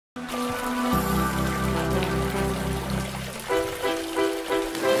Hello, how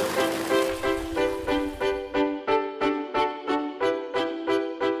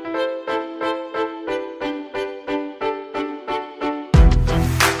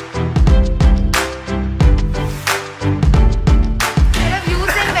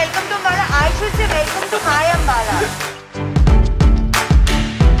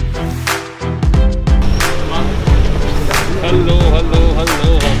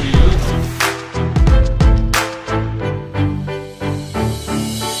are you?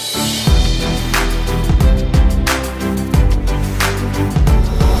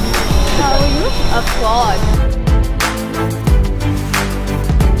 How are you? Of course.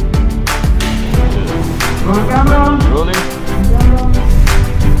 Roll camera. Rolling.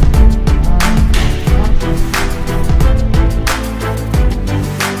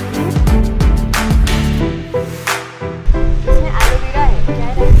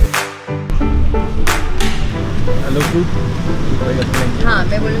 AlòFrut. हाँ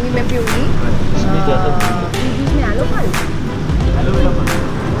मैं बोलूँगी मैं पीऊँगी juice में आलो फल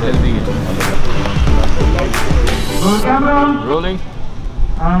Healthy. Roll camera. Rolling.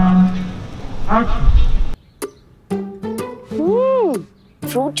 Action.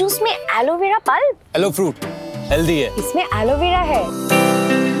 Fruit juice में एलोवेरा पल्प। AlòFrut हेल्दी है। इसमें एलोवेरा है।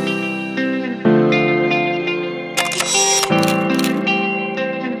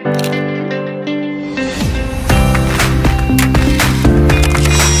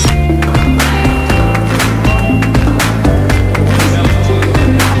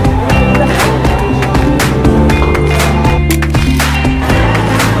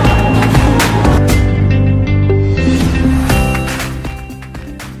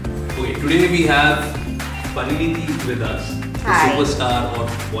 Today we have Parineeti with us, the Hi. superstar of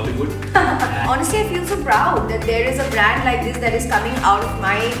Bollywood. Honestly, I feel so proud that there is a brand like this that is coming out of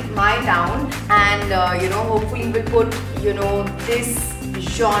my town, and hopefully will put this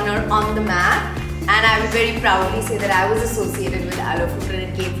genre on the map. And I will very proudly say that I was associated with AlòFrut and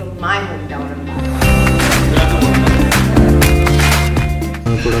it came from my hometown of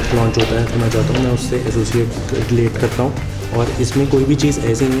product launch होता है तो मैं चाहता हूँ मैं उससे associate relate करता हूँ और इसमें कोई भी चीज़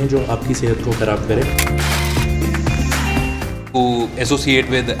ऐसी नहीं है जो आपकी सेहत को खराब करे। To associate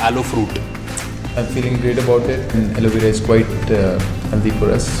with AlòFrut. I'm feeling great about it, and aloe vera is quite healthy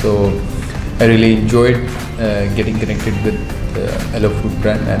for us. So I really enjoyed getting connected with the AlòFrut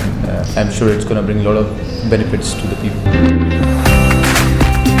brand, and I'm sure it's going to bring a lot of benefits to the people.